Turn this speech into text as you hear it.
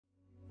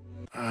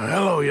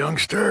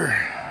youngster.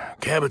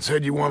 Cabot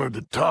said you wanted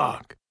to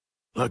talk.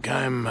 Look,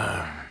 I'm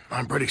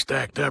pretty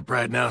stacked up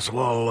right now,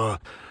 so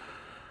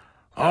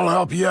I'll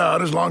help you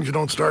out as long as you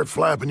don't start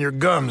flapping your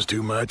gums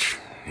too much.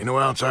 You know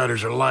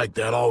outsiders are like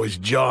that, always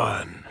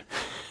jawing.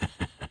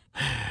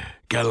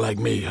 Kinda like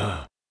me,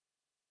 huh?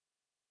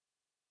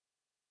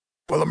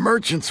 Well, the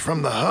merchants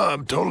from the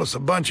hub told us a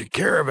bunch of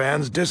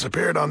caravans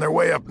disappeared on their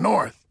way up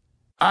north.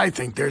 I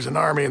think there's an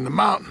army in the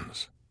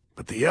mountains,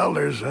 but the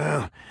elders,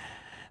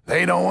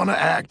 they don't want to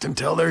act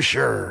until they're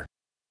sure.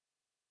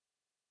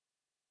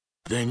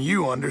 Then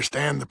you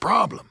understand the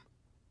problem.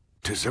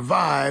 To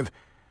survive,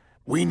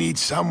 we need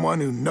someone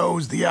who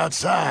knows the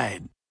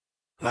outside,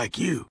 like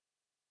you.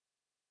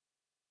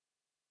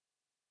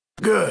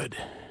 Good.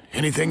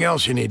 Anything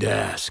else you need to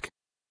ask?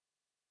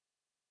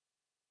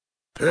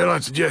 Well,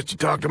 I'd suggest you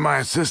talk to my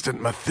assistant,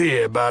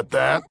 Mathia, about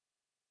that.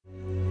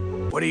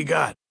 What do you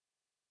got?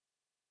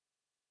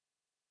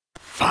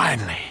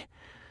 Finally.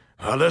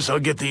 Well, this'll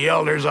get the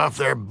elders off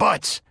their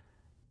butts.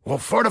 We'll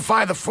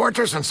fortify the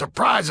fortress and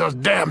surprise those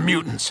damn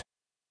mutants.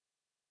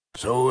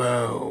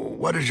 So,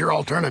 what is your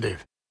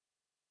alternative?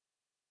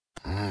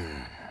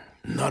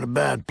 Not a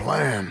bad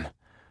plan.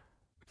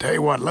 Tell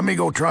you what, let me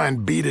go try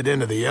and beat it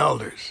into the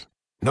elders.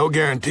 No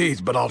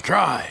guarantees, but I'll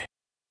try.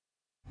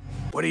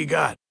 What do you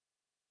got?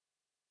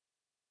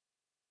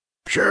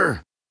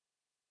 Sure.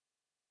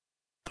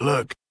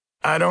 Look,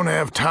 I don't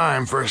have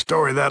time for a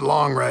story that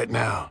long right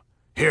now.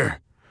 Here,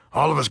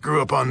 all of us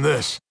grew up on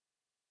this.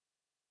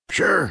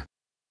 Sure.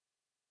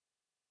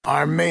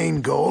 Our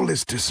main goal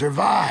is to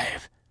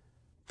survive.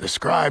 The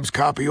scribes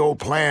copy old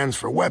plans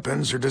for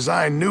weapons or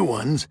design new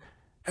ones,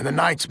 and the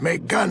knights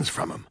make guns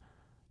from them.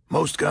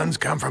 Most guns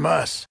come from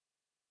us.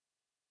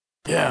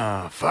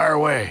 Yeah, fire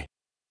away.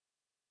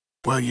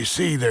 Well, you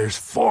see, there's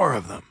 4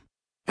 of them.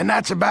 And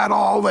that's about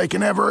all they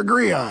can ever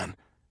agree on.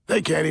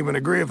 They can't even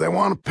agree if they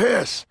want to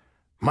piss,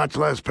 much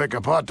less pick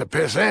a pot to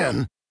piss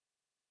in.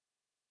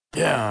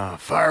 Yeah,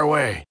 fire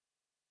away.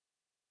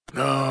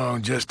 No,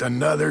 just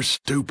another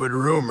stupid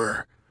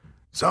rumor.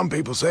 Some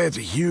people say it's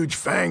a huge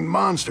fanged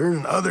monster,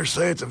 and others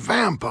say it's a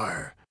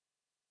vampire.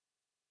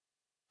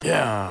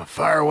 Yeah,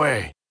 fire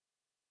away.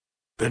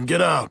 Then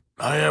get out.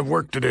 I have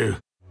work to do.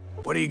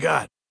 What do you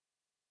got?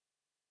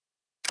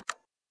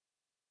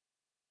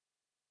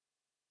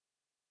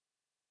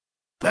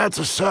 That's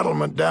a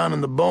settlement down in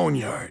the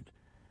boneyard.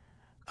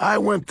 I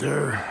went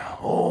there,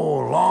 a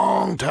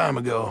long time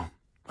ago.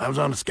 I was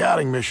on a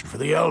scouting mission for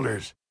the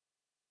elders.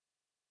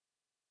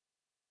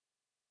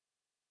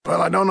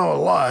 Well, I don't know a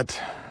lot.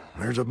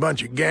 There's a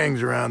bunch of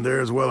gangs around there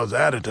as well as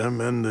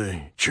Adytum and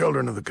the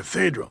Children of the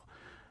Cathedral.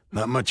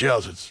 Not much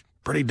else. It's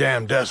pretty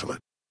damn desolate.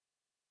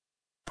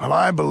 Well,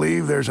 I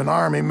believe there's an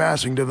army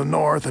massing to the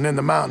north and in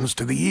the mountains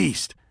to the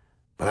east,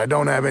 but I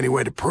don't have any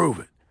way to prove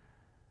it.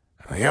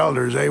 The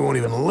elders, they won't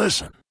even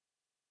listen.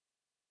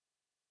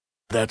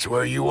 That's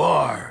where you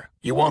are.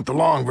 You want the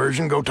long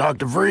version, go talk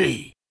to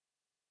Vree.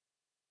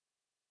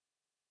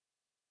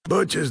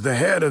 Butch is the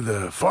head of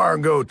the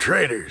Fargo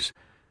traders.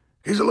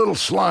 He's a little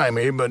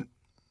slimy, but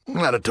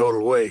not a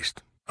total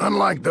waste.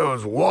 Unlike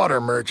those water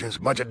merchants,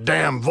 bunch of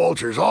damn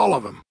vultures, all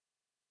of them.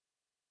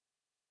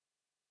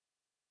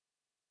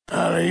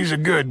 He's a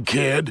good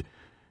kid,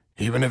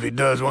 even if he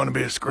does want to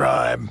be a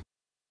scribe.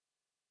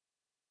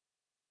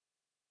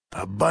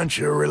 A bunch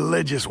of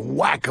religious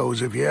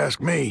wackos, if you ask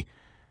me.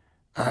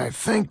 I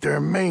think their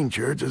main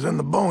church is in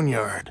the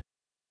boneyard.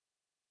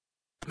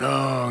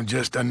 No,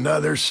 just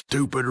another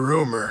stupid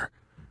rumor.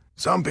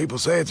 Some people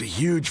say it's a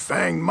huge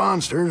fanged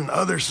monster, and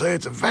others say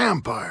it's a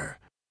vampire.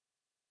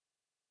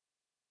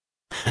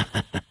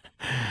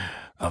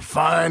 A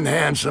fine,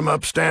 handsome,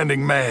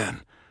 upstanding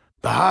man.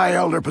 The High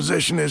Elder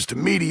position is to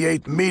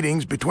mediate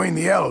meetings between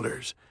the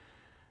elders.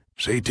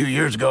 See, 2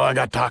 years ago I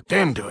got talked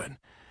into it.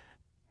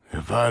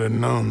 If I'd have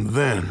known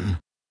then...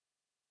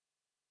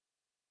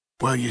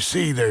 Well, you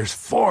see, there's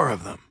 4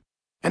 of them.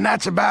 And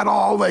that's about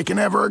all they can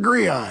ever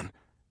agree on.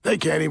 They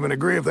can't even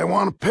agree if they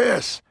want to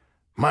piss,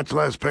 much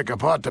less pick a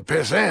pot to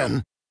piss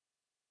in.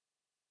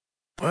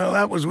 Well,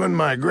 that was when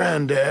my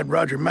granddad,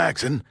 Roger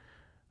Maxson,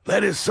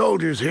 led his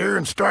soldiers here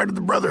and started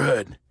the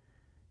Brotherhood.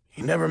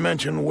 He never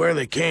mentioned where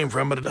they came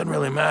from, but it doesn't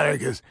really matter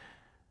because,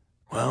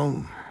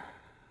 well,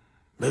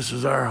 this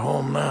is our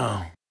home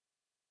now.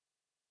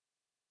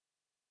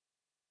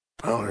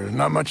 Well, there's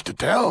not much to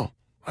tell.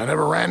 I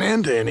never ran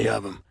into any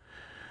of them.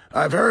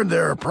 I've heard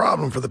they're a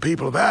problem for the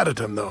people of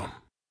Adytum, though.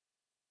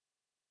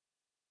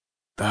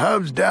 The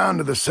hub's down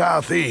to the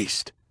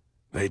southeast.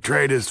 They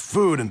trade us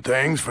food and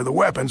things for the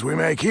weapons we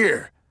make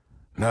here.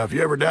 Now, if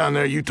you're ever down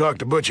there, you talk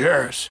to Butch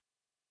Harris.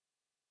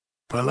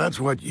 Well, that's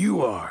what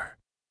you are.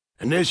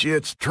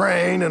 Initiates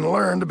train and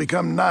learn to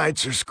become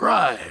knights or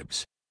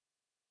scribes.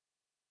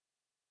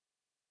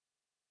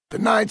 The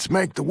knights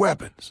make the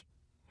weapons.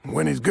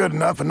 When he's good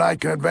enough, a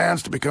knight can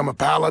advance to become a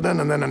paladin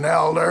and then an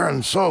elder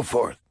and so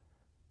forth.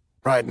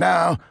 Right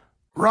now,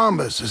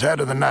 Rhombus is head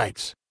of the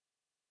knights.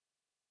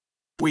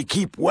 We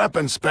keep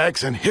weapon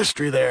specs and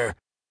history there.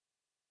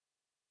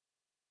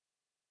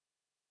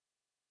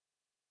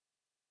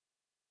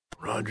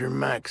 Roger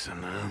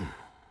Maxson, huh?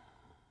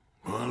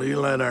 Well, he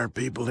led our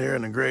people here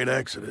in the Great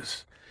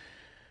Exodus.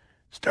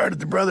 Started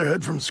the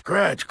Brotherhood from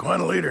scratch, quite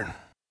a leader.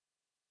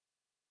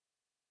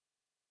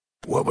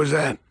 What was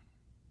that?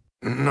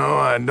 No,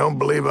 I don't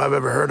believe I've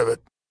ever heard of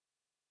it.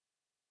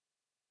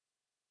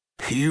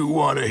 You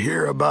want to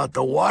hear about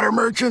the water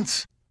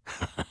merchants?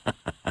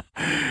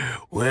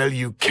 Well,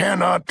 you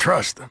cannot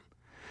trust them.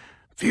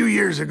 A few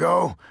years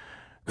ago,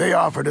 they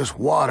offered us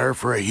water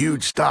for a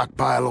huge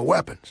stockpile of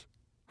weapons.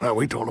 Well,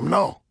 we told them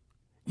no.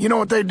 You know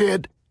what they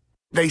did?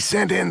 They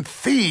sent in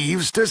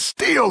thieves to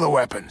steal the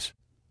weapons.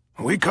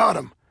 We caught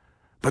them,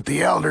 but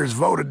the elders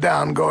voted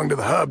down going to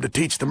the hub to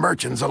teach the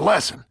merchants a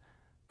lesson.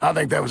 I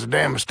think that was a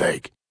damn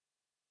mistake.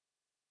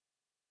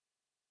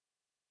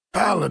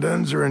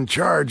 Paladins are in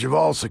charge of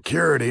all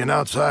security and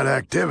outside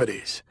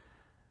activities.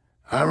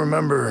 I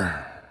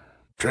remember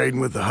trading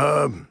with the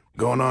hub,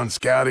 going on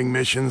scouting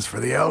missions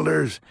for the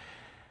elders.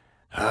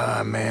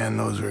 Ah, man,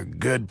 those were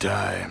good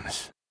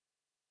times.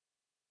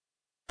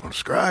 Well,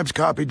 scribes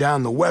copy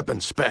down the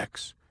weapon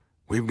specs.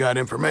 We've got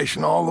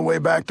information all the way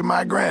back to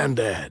my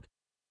granddad.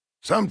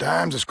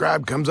 Sometimes a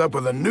scribe comes up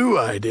with a new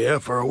idea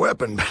for a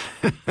weapon,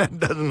 but that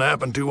doesn't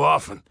happen too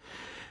often.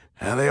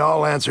 And they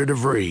all answer to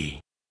Vree.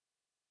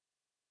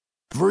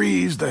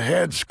 Vree's the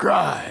head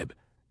scribe.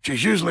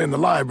 She's usually in the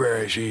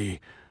library. She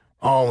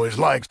always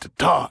likes to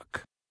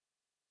talk.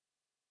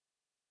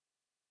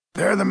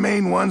 They're the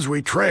main ones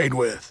we trade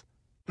with.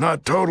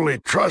 Not totally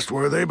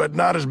trustworthy, but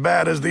not as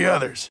bad as the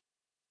others.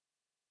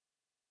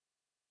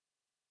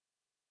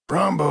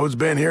 Brombo's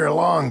been here a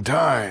long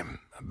time.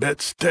 A bit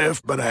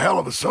stiff, but a hell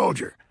of a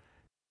soldier.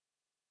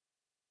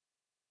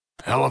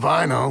 Hell if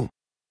I know.